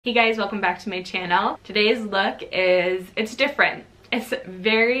Hey guys, welcome back to my channel. Today's look it's different. It's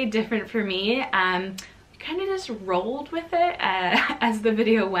very different for me. Kind of just rolled with it as the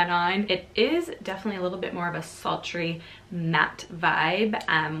video went on. It is definitely a little bit more of a sultry matte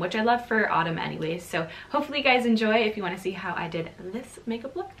vibe, which I love for autumn anyways. So hopefully you guys enjoy. If you want to see how I did this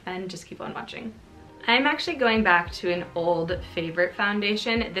makeup look, then just keep on watching. I'm actually going back to an old favorite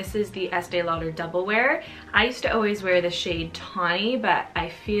foundation. This is the Estee Lauder Double Wear. I used to always wear the shade Tawny, but I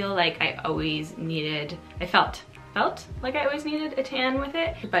feel like I always needed, I felt like I always needed a tan with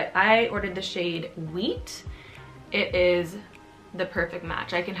it, but I ordered the shade Wheat. It is the perfect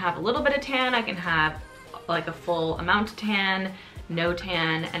match. I can have a little bit of tan, I can have like a full amount of tan, no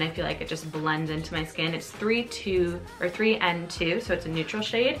tan, and I feel like it just blends into my skin. It's 3N2, so it's a neutral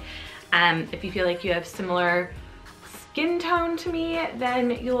shade. If you feel like you have similar skin tone to me, then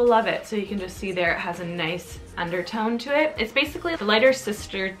you'll love it. So you can just see there it has a nice undertone to it. It's basically the lighter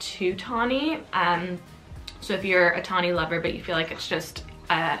sister to Tawny. So if you're a Tawny lover but you feel like it's just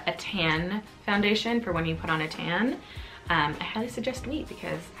a tan foundation for when you put on a tan, I highly suggest Wheat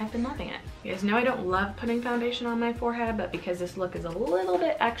because I've been loving it. You guys know I don't love putting foundation on my forehead, but because this look is a little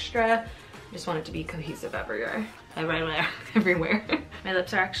bit extra, I just want it to be cohesive everywhere. Everywhere. My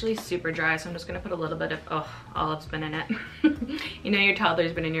lips are actually super dry, so I'm just gonna put a little bit of olive spin in it. You know your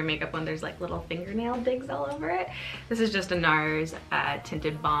toddler's been in your makeup when there's like little fingernail digs all over it. This is just a NARS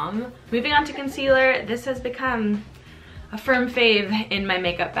tinted balm. Moving on to concealer, this has become a firm fave in my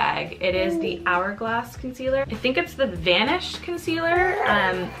makeup bag. It is the Hourglass concealer. I think it's the Vanish concealer.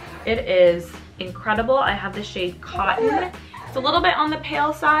 It is incredible. I have the shade Cotton. It's a little bit on the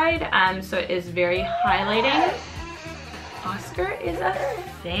pale side, so it is very highlighting. Oscar is a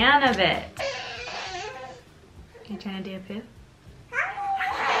fan of it. Are you trying to do a poo?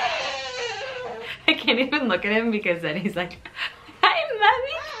 I can't even look at him because then he's like, hi,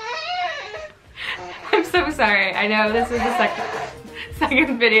 mommy. I'm so sorry. I know this is the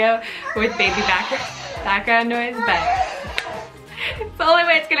second video with baby background noise, but it's the only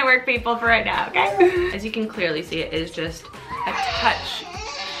way it's gonna work, people, for right now, okay? As you can clearly see, it is just a touch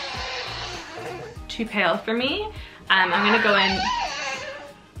too pale for me. I'm gonna go in,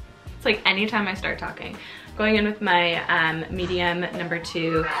 it's like anytime I start talking, going in with my medium number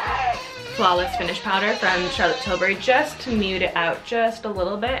 2 Flawless Finish Powder from Charlotte Tilbury, just to mute it out just a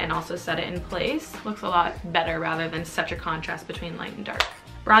little bit and also set it in place. Looks a lot better rather than such a contrast between light and dark.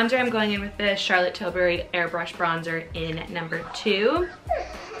 Bronzer, I'm going in with the Charlotte Tilbury Airbrush Bronzer in number 2.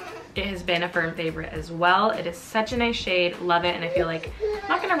 It has been a firm favorite as well. It is such a nice shade, love it, and I feel like I'm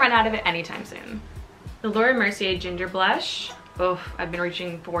not gonna run out of it anytime soon. The Laura Mercier Ginger Blush. Oh, I've been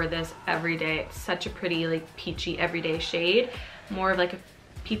reaching for this every day. It's such a pretty, like, peachy everyday shade. More of like a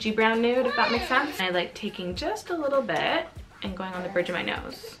peachy brown nude, if that makes sense. And I like taking just a little bit and going on the bridge of my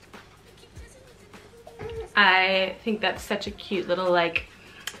nose. I think that's such a cute little, like,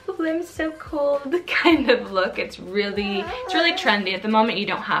 oh, I'm so cold kind of look. It's really trendy. At the moment you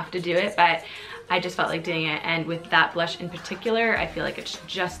don't have to do it, but I just felt like doing it, and with that blush in particular, I feel like it's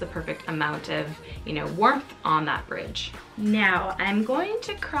just the perfect amount of, you know, warmth on that bridge. Now, I'm going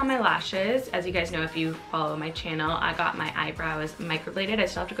to curl my lashes. As you guys know, if you follow my channel, I got my eyebrows microbladed. I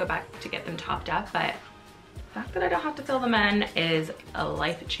still have to go back to get them topped up, but the fact that I don't have to fill them in is a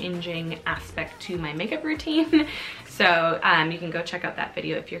life-changing aspect to my makeup routine. So you can go check out that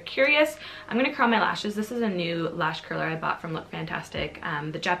video if you're curious. I'm gonna curl my lashes. This is a new lash curler I bought from Look Fantastic,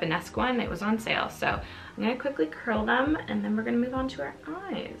 the Japanesque one. It was on sale. So I'm gonna quickly curl them and then we're gonna move on to our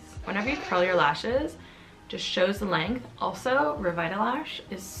eyes. Whenever you curl your lashes, just shows the length. Also, Revitalash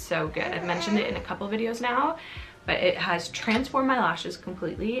is so good. I've mentioned it in a couple videos now, but it has transformed my lashes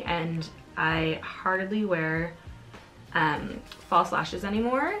completely, and I hardly wear false lashes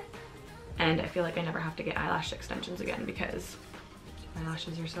anymore, and I feel like I never have to get eyelash extensions again because my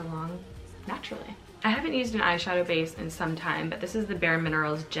lashes are so long naturally. I haven't used an eyeshadow base in some time, but this is the Bare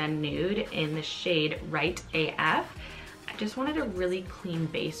Minerals Gen Nude in the shade Right AF. I just wanted a really clean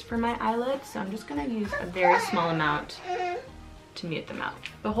base for my eyelids, so I'm just gonna use a very small amount to mute them out.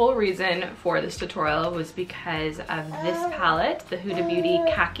 The whole reason for this tutorial was because of this palette, the Huda Beauty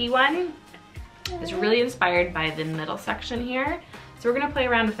Khaki one. It's really inspired by the middle section here, so we're gonna play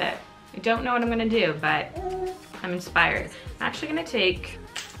around with it. I don't know what I'm gonna do, but I'm inspired. I'm actually gonna take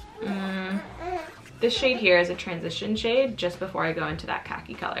this shade here as a transition shade just before I go into that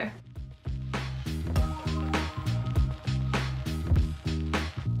khaki color.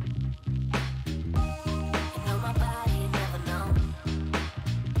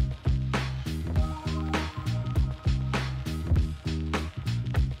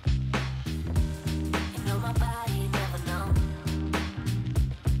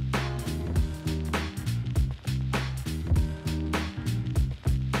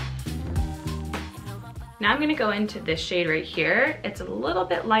 Now I'm gonna go into this shade right here. It's a little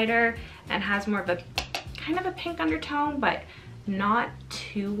bit lighter and has more of a kind of a pink undertone, but not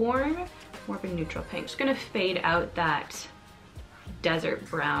too warm, more of a neutral pink. Just gonna fade out that desert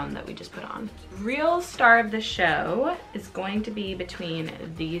brown that we just put on. Real star of the show is going to be between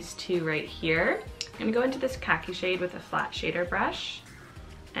these two right here. I'm gonna go into this khaki shade with a flat shader brush.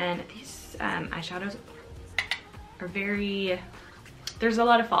 And these eyeshadows are very, there's a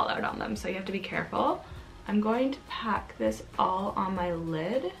lot of fallout on them, so you have to be careful. I'm going to pack this all on my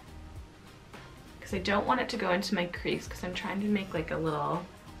lid because I don't want it to go into my crease because I'm trying to make like a little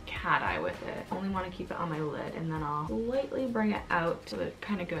cat eye with it. I only want to keep it on my lid, and then I'll lightly bring it out so that it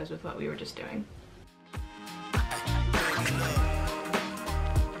kind of goes with what we were just doing.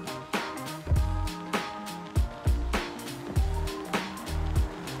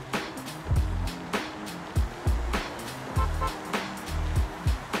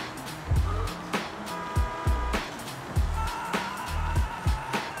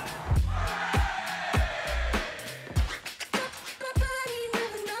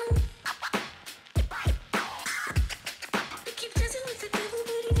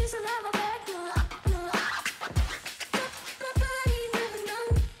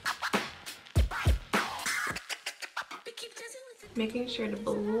 Making sure to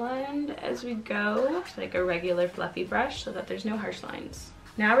blend as we go, just like a regular fluffy brush so that there's no harsh lines.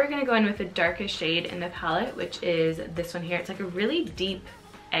 Now we're gonna go in with the darkest shade in the palette, which is this one here. It's like a really deep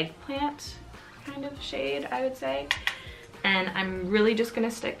eggplant kind of shade, I would say. And I'm really just gonna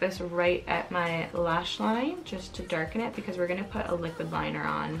stick this right at my lash line just to darken it, because we're gonna put a liquid liner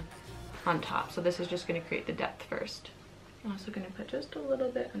on top. So this is just gonna create the depth first. I'm also gonna put just a little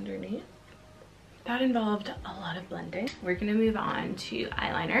bit underneath. That involved a lot of blending. We're gonna move on to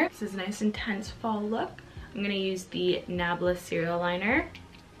eyeliner. This is a nice intense fall look. I'm gonna use the Nabla Serial Liner.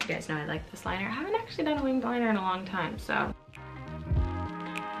 You guys know I like this liner. I haven't actually done a winged liner in a long time, so.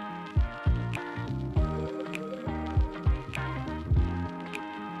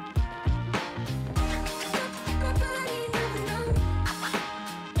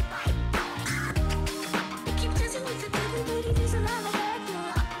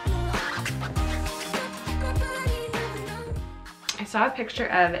 I saw a picture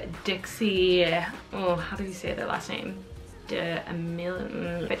of Dixie, oh, how do you say their last name?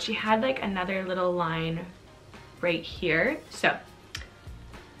 D'Amelio, but she had like another little line right here. So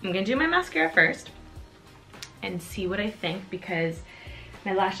I'm gonna do my mascara first and see what I think, because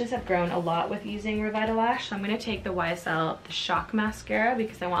my lashes have grown a lot with using Revitalash. So I'm gonna take the YSL the Shock Mascara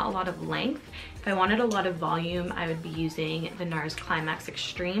because I want a lot of length. If I wanted a lot of volume, I would be using the NARS Climax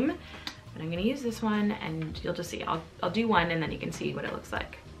Extreme. But I'm gonna use this one, and you'll just see. I'll do one and then you can see what it looks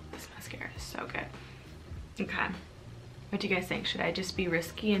like. This mascara is so good. Okay, what do you guys think? Should I just be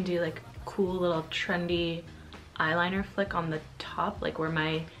risky and do like a cool little trendy eyeliner flick on the top, like where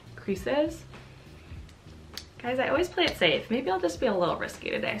my crease is? Guys, I always play it safe. Maybe I'll just be a little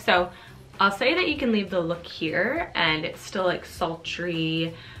risky today. So I'll say that you can leave the look here and it's still like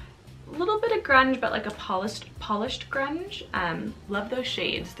sultry, a little bit of grunge, but like a polished grunge. Love those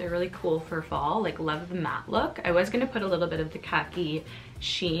shades. They're really cool for fall. Like, love the matte look. I was gonna put a little bit of the khaki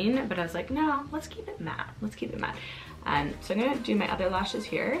sheen, but I was like, no, let's keep it matte. Let's keep it matte. So I'm gonna do my other lashes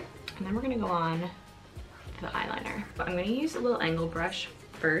here, and then we're gonna go on to the eyeliner. But I'm gonna use a little angle brush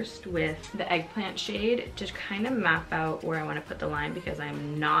first with the eggplant shade to kind of map out where I want to put the line, because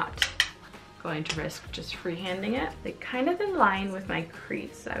I'm not going to risk just freehanding it. Like kind of in line with my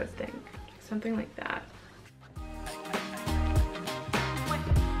crease, I would think. Something like that.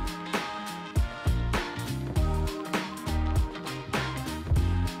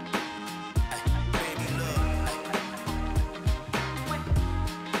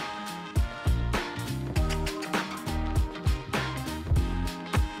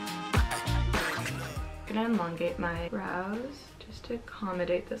 I'm gonna elongate my brows just to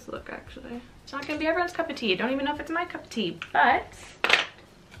accommodate this look. Actually, it's not gonna be everyone's cup of tea. Don't even know if it's my cup of tea, but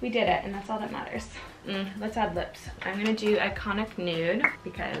we did it, and that's all that matters. Let's add lips. I'm gonna do Iconic Nude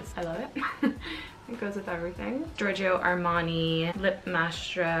because I love it. It goes with everything. Giorgio Armani Lip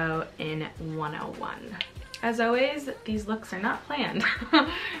Mastro in 101. As always, these looks are not planned.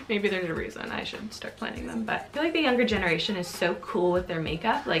 Maybe there's a reason I should start planning them, but I feel like the younger generation is so cool with their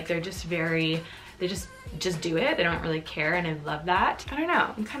makeup. Like, they're just very, they just do it. They don't really care, and I love that. I don't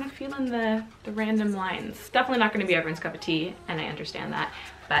know, I'm kind of feeling the random lines. Definitely not gonna be everyone's cup of tea, and I understand that.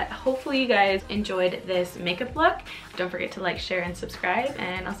 But hopefully you guys enjoyed this makeup look. Don't forget to like, share, and subscribe,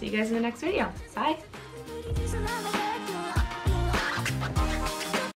 and I'll see you guys in the next video. Bye.